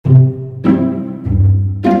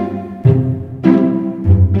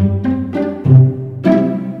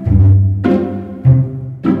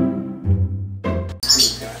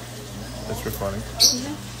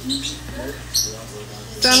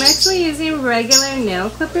regular nail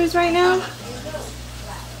clippers right now.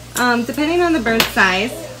 Depending on the bird's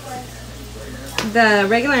size, the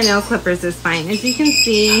regular nail clippers is fine. As you can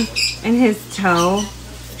see in his toe,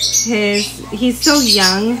 he's so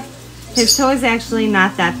young. His toe is actually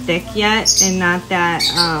not that thick yet and not that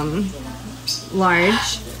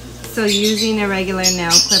large. So using a regular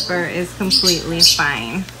nail clipper is completely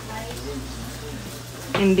fine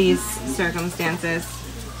in these circumstances.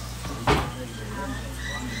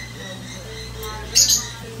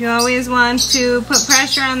 You always want to put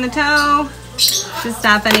pressure on the toe to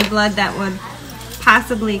stop any blood that would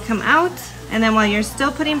possibly come out. And then while you're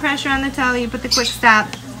still putting pressure on the toe, you put the quick stop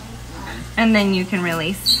and then you can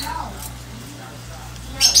release.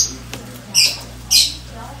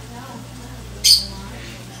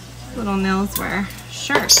 Little nails were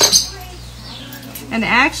sharp. And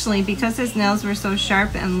actually, because his nails were so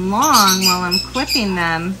sharp and long while I'm clipping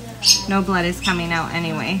them, no blood is coming out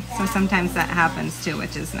anyway. So sometimes that happens too,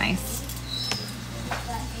 which is nice.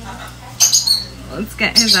 Let's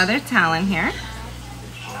get his other talon here.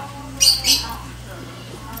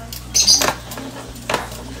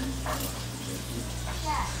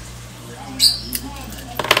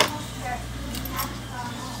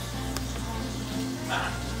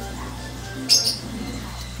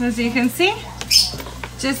 As you can see,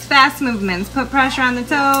 just fast movements. Put pressure on the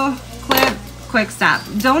toe, clip, quick stop.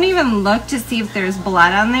 Don't even look to see if there's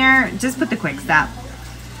blood on there. Just put the quick stop.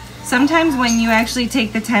 Sometimes when you actually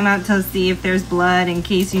take the time out to see if there's blood in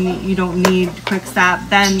case you don't need quick stop,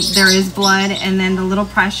 then there is blood, and then the little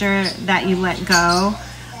pressure that you let go,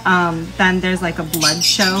 then there's like a blood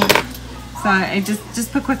show. So I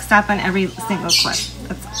just put quick stop on every single clip.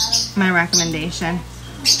 That's my recommendation.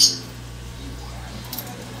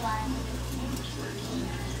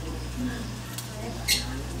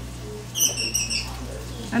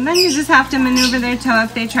 And then you just have to maneuver their toe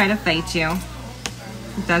if they try to fight you.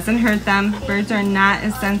 It doesn't hurt them. Birds are not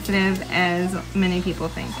as sensitive as many people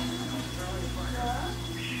think.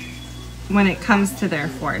 When it comes to their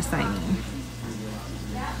force, I mean.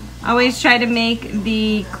 Always try to make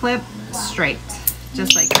the clip straight,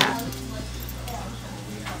 just like that.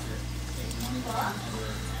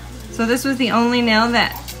 So this was the only nail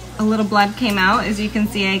that a little blood came out. As you can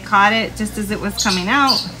see, I caught it just as it was coming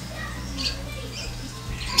out.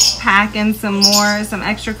 Pack in some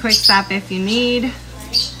extra quick stop if you need.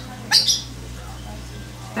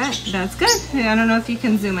 That's good. I don't know if you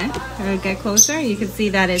can zoom in or get closer. You can see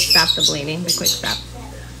that it stopped the bleeding, the quick stop.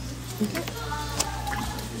 Okay.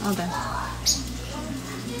 All done.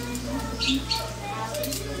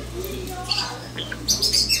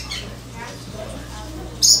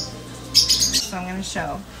 So I'm going to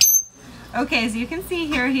show. Okay, as you can see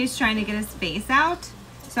here, he's trying to get his face out.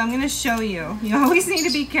 So I'm going to show you. You always need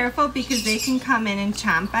to be careful because they can come in and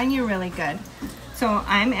chomp on you really good. So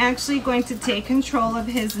I'm actually going to take control of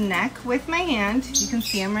his neck with my hand. You can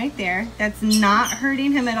see him right there. That's not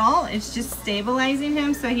hurting him at all. It's just stabilizing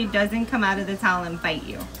him so he doesn't come out of the towel and bite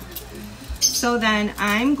you. So then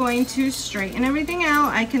I'm going to straighten everything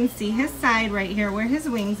out. I can see his side right here where his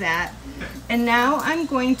wing's at. And now I'm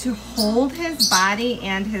going to hold his body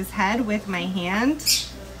and his head with my hand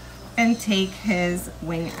and take his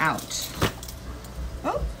wing out.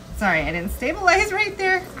 Oh, sorry, I didn't stabilize right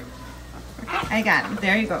there. Okay, I got him.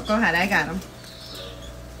 There you go. Go ahead, I got him.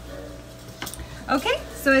 Okay,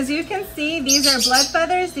 so as you can see, these are blood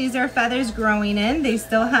feathers. These are feathers growing in. They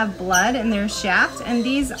still have blood in their shaft, and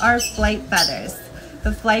these are flight feathers.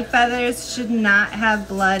 The flight feathers should not have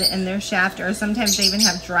blood in their shaft, or sometimes they even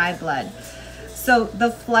have dry blood. So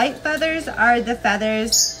the flight feathers are the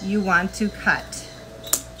feathers you want to cut.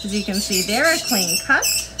 As you can see, they're a clean cut.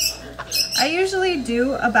 I usually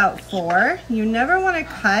do about 4. You never want to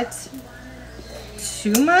cut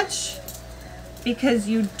too much because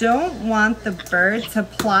you don't want the bird to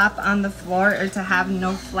plop on the floor or to have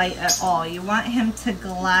no flight at all. You want him to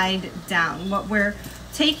glide down. What we're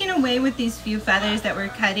taking away with these few feathers that we're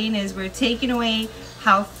cutting is we're taking away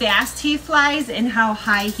how fast he flies and how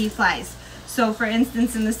high he flies. So for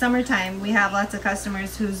instance, in the summertime, we have lots of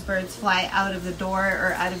customers whose birds fly out of the door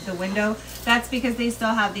or out of the window. That's because they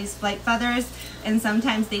still have these flight feathers, and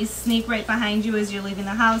sometimes they sneak right behind you as you're leaving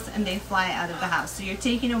the house and they fly out of the house. So you're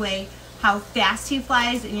taking away how fast he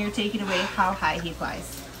flies and you're taking away how high he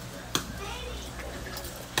flies.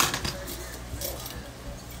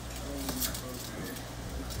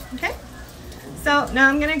 Okay, so now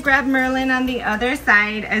I'm gonna grab Merlin on the other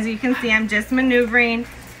side. As you can see, I'm just maneuvering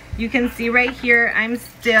You can see right here, I'm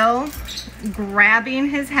still grabbing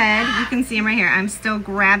his head. You can see him right here. I'm still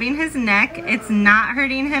grabbing his neck. It's not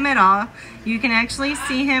hurting him at all. You can actually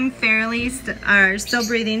see him still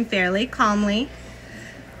breathing fairly calmly.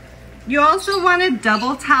 You also want to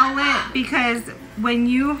double towel it, because when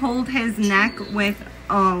you hold his neck with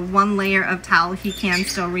one layer of towel, he can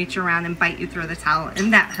still reach around and bite you through the towel,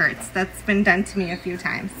 and that hurts. That's been done to me a few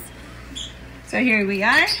times. So here we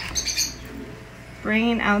are,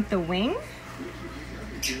 bringing out the wing.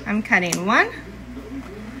 I'm cutting 1,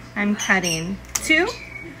 I'm cutting 2,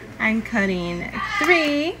 I'm cutting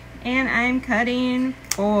 3, and I'm cutting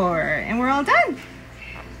 4, and we're all done.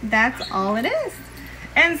 That's all it is.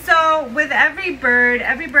 And so with every bird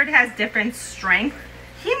has different strength.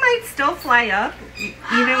 He might still fly up,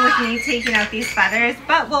 even with me taking out these feathers,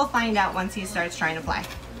 but we'll find out once he starts trying to fly.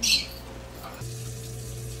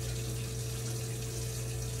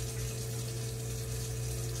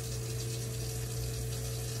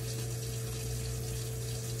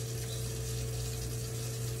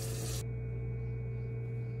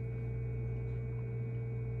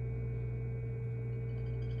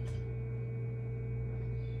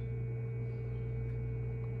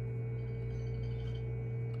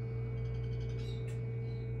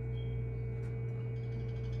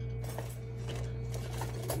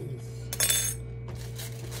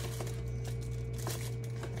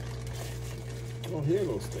 I don't hear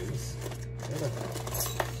those things.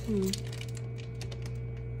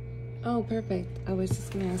 Oh, perfect. I was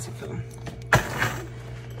just gonna ask you for them.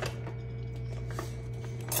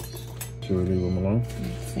 Should we leave them alone?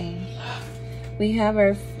 Let's see. We have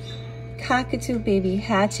our cockatoo baby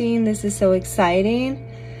hatching. This is so exciting.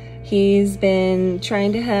 He's been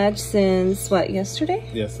trying to hatch since, what, yesterday?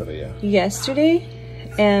 Yesterday, yeah. Yesterday.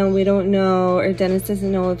 And we don't know, or Dennis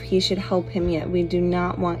doesn't know if he should help him yet. We do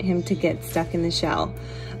not want him to get stuck in the shell.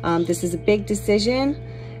 This is a big decision,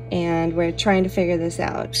 and we're trying to figure this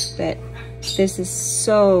out. But this is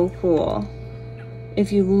so cool.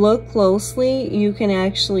 If you look closely, you can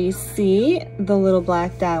actually see the little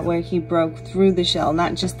black dot where he broke through the shell,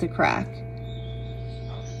 not just the crack.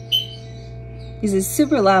 He's a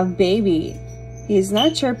super loud baby. He's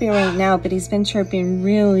not chirping right now, but he's been chirping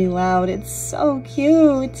really loud. It's so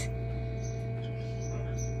cute.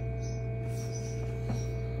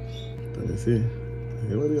 Let me see.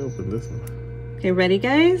 Okay, let me open this one. Okay, ready,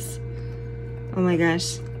 guys? Oh my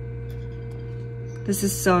gosh. This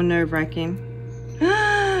is so nerve-wracking.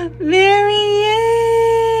 There he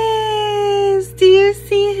is! Do you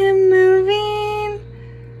see him moving?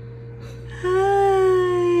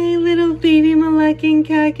 Hi, little baby Moluccan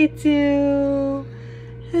Cockatoo.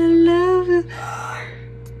 Hello.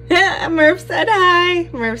 Murph said hi.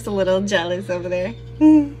 Murph's a little jealous over there.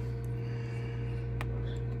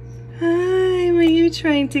 Hi, were you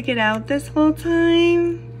trying to get out this whole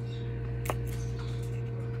time?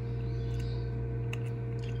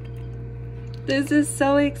 This is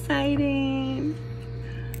so exciting.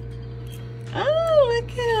 Oh,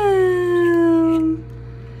 look at him.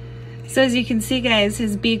 So as you can see, guys,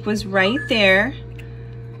 his beak was right there.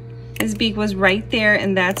 His beak was right there,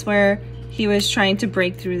 and that's where he was trying to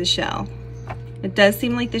break through the shell. It does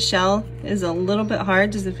seem like the shell is a little bit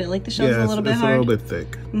hard. Does it feel like the shell is a little bit hard? Yeah, it's a little bit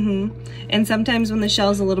thick. And sometimes when the shell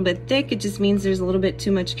is a little bit thick, it just means there's a little bit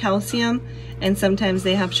too much calcium, and sometimes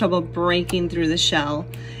they have trouble breaking through the shell.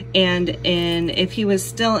 And if he was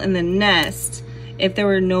still in the nest, if there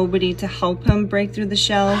were nobody to help him break through the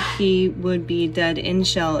shell, he would be dead in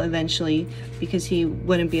shell eventually, because he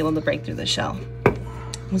wouldn't be able to break through the shell.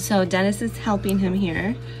 So Dennis is helping him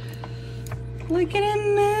here. Look at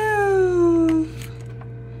him move.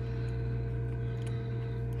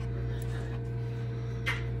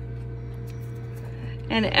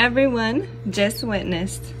 And everyone just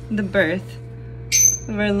witnessed the birth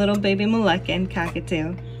of our little baby Moluccan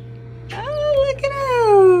Cockatoo. Oh, look at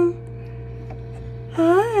him.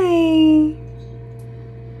 Hi.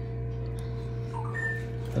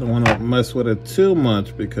 I don't want to mess with it too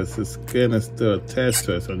much because his skin is still attached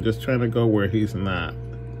to it. So I'm just trying to go where he's not.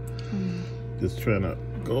 Just trying to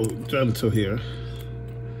go gentle here.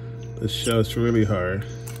 The shell's really hard.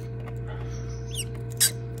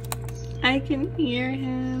 I can hear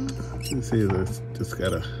him. You see this? Just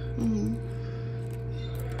gotta.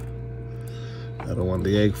 I don't want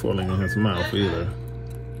the egg falling in his mouth either.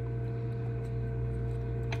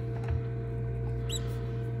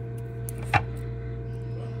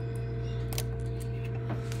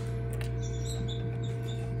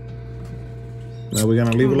 Now we're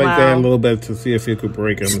gonna leave it like that a little bit to see if he could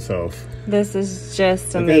break himself. This is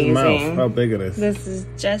just amazing. Look at his mouth, how big it is. This is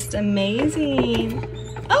just amazing.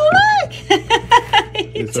 Oh, look!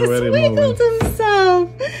 He's just already wiggled moving. himself.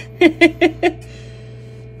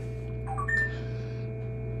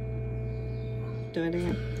 Do it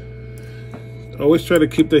again. Always try to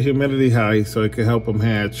keep the humidity high so it can help them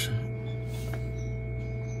hatch.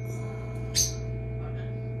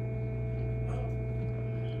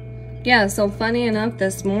 Yeah, so funny enough,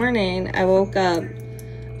 this morning I woke up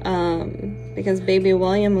because baby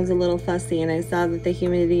William was a little fussy and I saw that the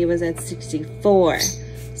humidity was at 64.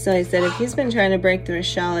 So I said, if he's been trying to break through a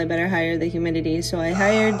shell, I better higher the humidity. So I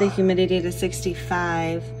hired the humidity to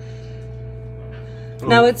 65. Oh.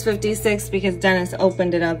 Now it's 56 because Dennis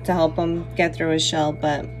opened it up to help him get through his shell,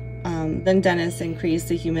 but then Dennis increased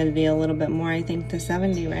the humidity a little bit more, I think to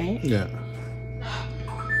 70, right? Yeah.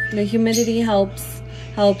 The humidity helps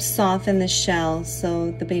soften the shell so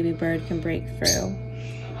the baby bird can break through.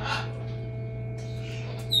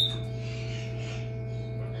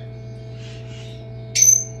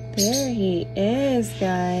 There he is,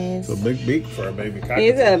 guys. It's a big beak for a baby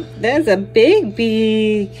cockatoo. That's a big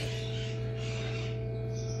beak.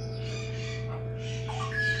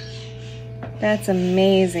 That's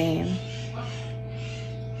amazing.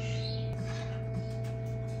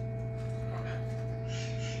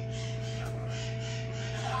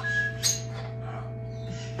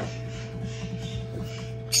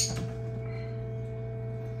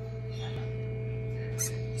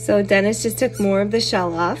 So Dennis just took more of the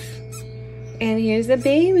shell off. And here's the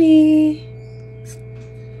baby.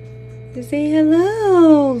 To say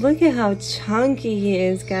hello. Look at how chunky he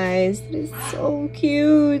is, guys. That is so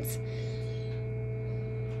cute.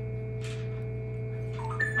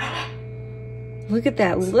 Look at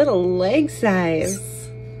that little leg size.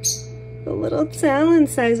 The little talon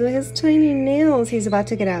size with his tiny nails. He's about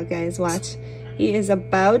to get out, guys. Watch. He is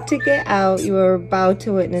about to get out. You are about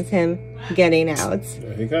to witness him getting out.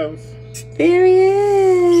 There he comes. There he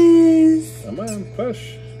is. Come on,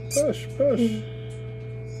 push, push, push.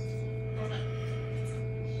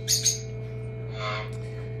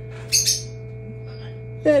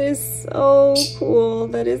 That is so cool.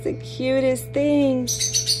 That is the cutest thing.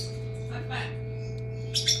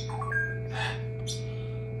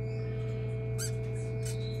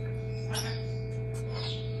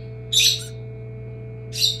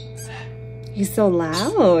 He's so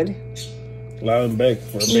loud. Loud and big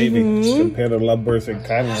for a baby. Compared to lovebirds and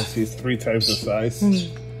conures, he's 3 times the size.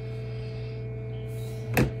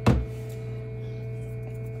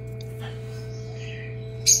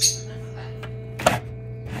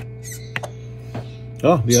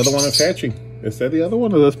 Oh, the other one is hatching. Is that the other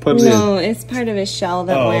one, or let's put it in? No, it's part of his shell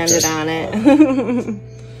that landed on it.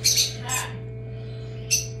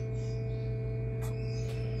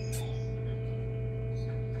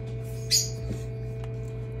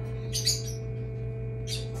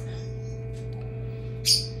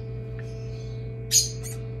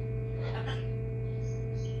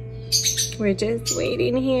 We're just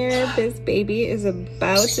waiting here. This baby is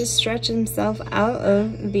about to stretch himself out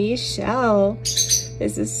of the shell.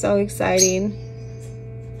 This is so exciting.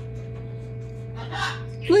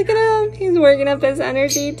 Look at him. He's working up his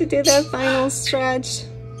energy to do that final stretch.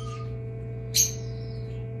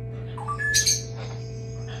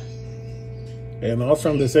 And all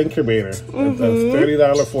from this incubator. That's $30,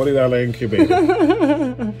 $40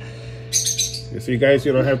 incubator. You see, guys,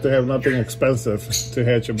 you don't have to have nothing expensive to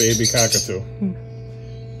hatch a baby cockatoo.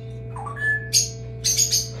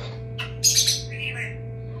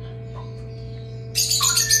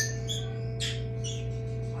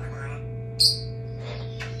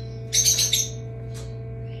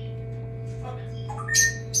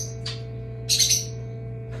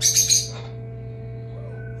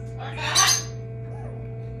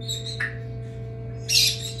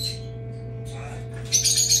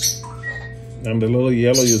 And the little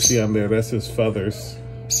yellow you see on there, that's his feathers.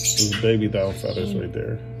 His baby down feathers right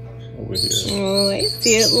there. Over here. Oh, I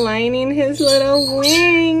see it lining his little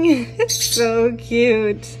wing. It's so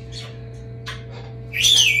cute.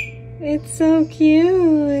 It's so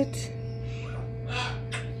cute.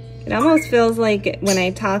 It almost feels like when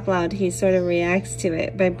I talk loud, he sort of reacts to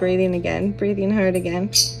it by breathing again, breathing hard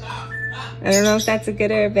again. I don't know if that's a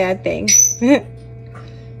good or a bad thing. There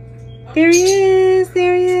he is,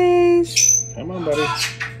 there he is. Come on, buddy.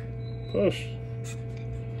 Push.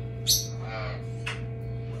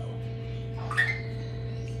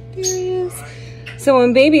 There he is. So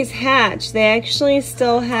when babies hatch, they actually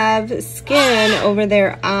still have skin over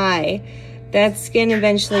their eye. That skin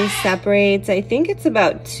eventually separates. I think it's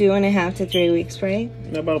about 2.5 to 3 weeks, right?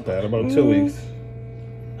 About that, about 2 weeks.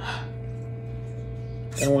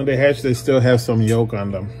 And when they hatch, they still have some yolk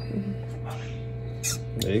on them.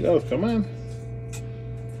 There you go. Come on.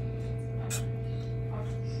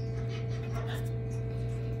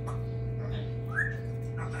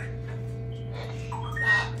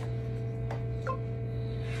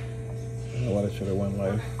 should have went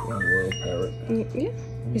live on Royal Parrot. Yeah,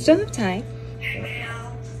 you still have time.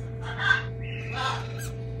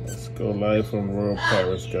 Let's go live on Royal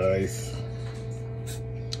Parrots, guys.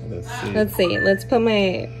 Let's see. Let's see. Let's put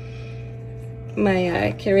my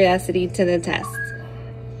curiosity to the test.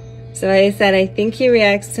 So I said I think he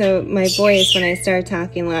reacts to my voice when I start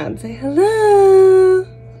talking loud. Say hello,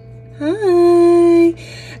 hi.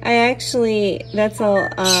 I actually, that's all.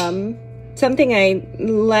 Something I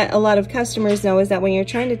let a lot of customers know is that when you're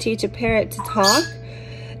trying to teach a parrot to talk,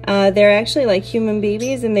 they're actually like human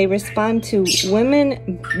babies, and they respond to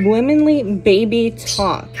womanly baby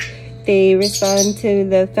talk. They respond to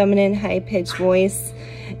the feminine high-pitched voice,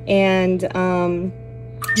 and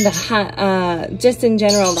just in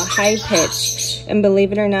general, the high pitch. And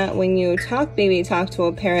believe it or not, when you talk baby talk to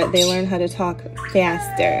a parrot, they learn how to talk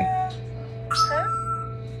faster.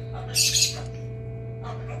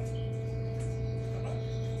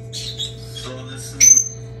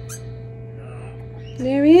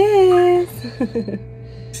 There he is.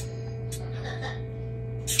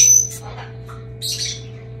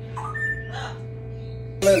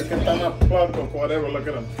 Whatever, look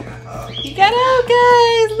at him. He got out,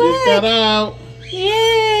 guys. Look. He got out.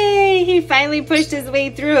 Yay! He finally pushed his way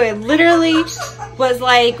through. It literally was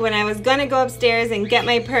like when I was gonna go upstairs and get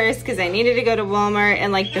my purse because I needed to go to Walmart,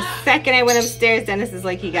 and like the second I went upstairs, Dennis is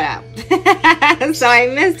like, he got out. So I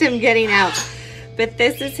missed him getting out. But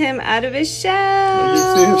this is him out of his shell. Did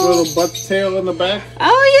you see his little butt tail in the back?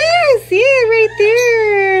 Oh yeah, I see it right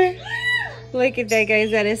there. Look at that,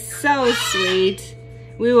 guys. That is so sweet.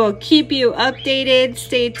 We will keep you updated.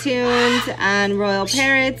 Stay tuned on Royal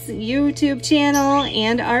Parrots YouTube channel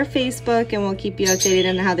and our Facebook, and we'll keep you updated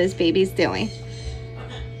on how this baby's doing.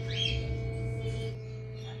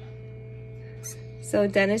 So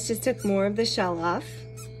Dennis just took more of the shell off.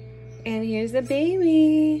 And here's the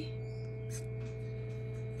baby.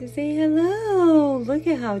 Say hello. Look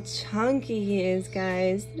at how chunky he is,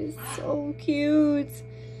 guys. It's so cute.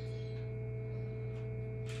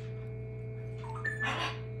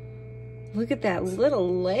 Look at that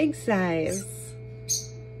little leg size.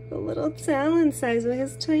 The little talon size with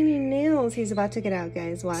his tiny nails. He's about to get out,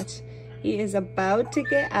 guys. Watch. He is about to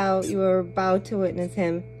get out. You are about to witness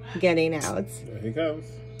him getting out. There he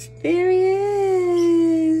comes. There he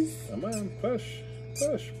is. Come on, push,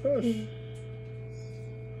 push, push.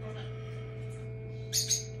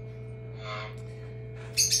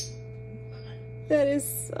 That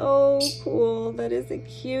is so cool. That is the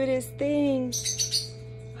cutest thing.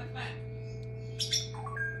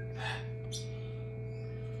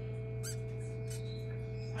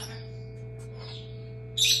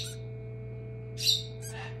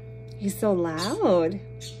 He's so loud.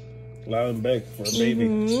 Loud and big for a baby.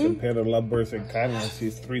 Compared to lovebirds and conures,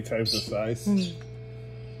 he's 3 times the size.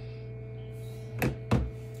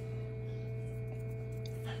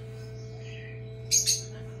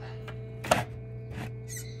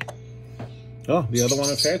 Oh, the other one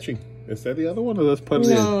is hatching. Is that the other one, or let's put it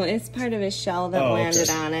in? No, it's part of his shell that landed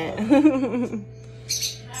on it.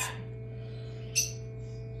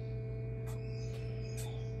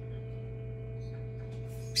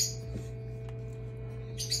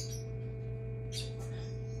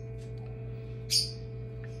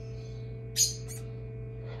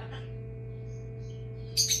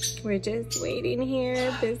 We're just waiting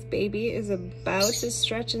here. This baby is about to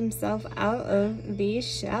stretch himself out of the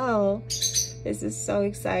shell. This is so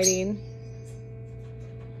exciting.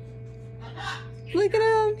 Look at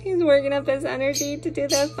him. He's working up his energy to do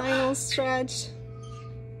that final stretch.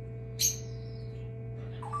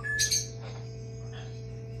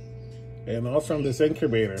 And all from this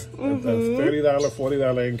incubator. That's $30,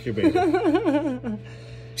 $40 incubator.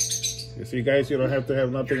 You see, guys, you don't have to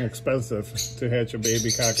have nothing expensive to hatch a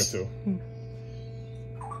baby cockatoo.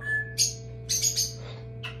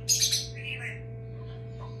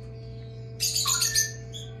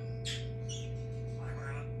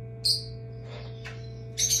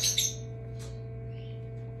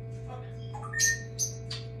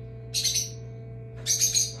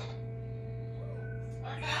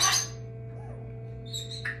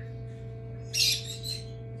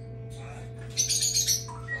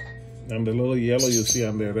 And the little yellow you see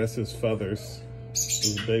on there, that's his feathers.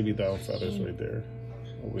 His baby down feathers right there,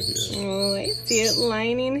 over here. Oh, I see it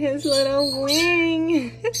lining his little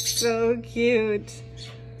wing. It's so cute.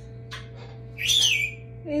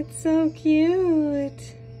 It's so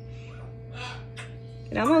cute.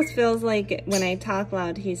 It almost feels like when I talk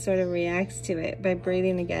loud, he sort of reacts to it by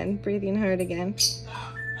breathing again, breathing hard again.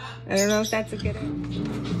 I don't know if that's a good idea.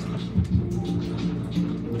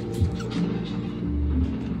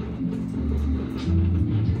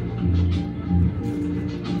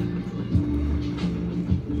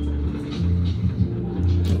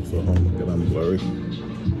 go home and get on blurry.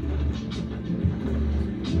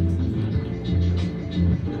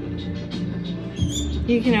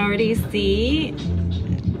 You can already see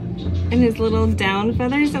in his little down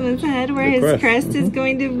feathers on his head where his crest is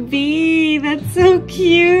going to be. That's so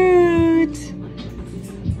cute.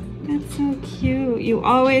 That's so cute. You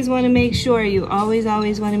always want to make sure, you always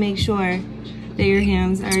want to make sure that your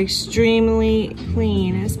hands are extremely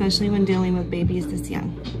clean, especially when dealing with babies this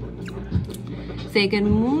young. Say good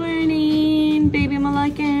morning, baby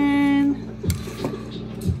Moluccan.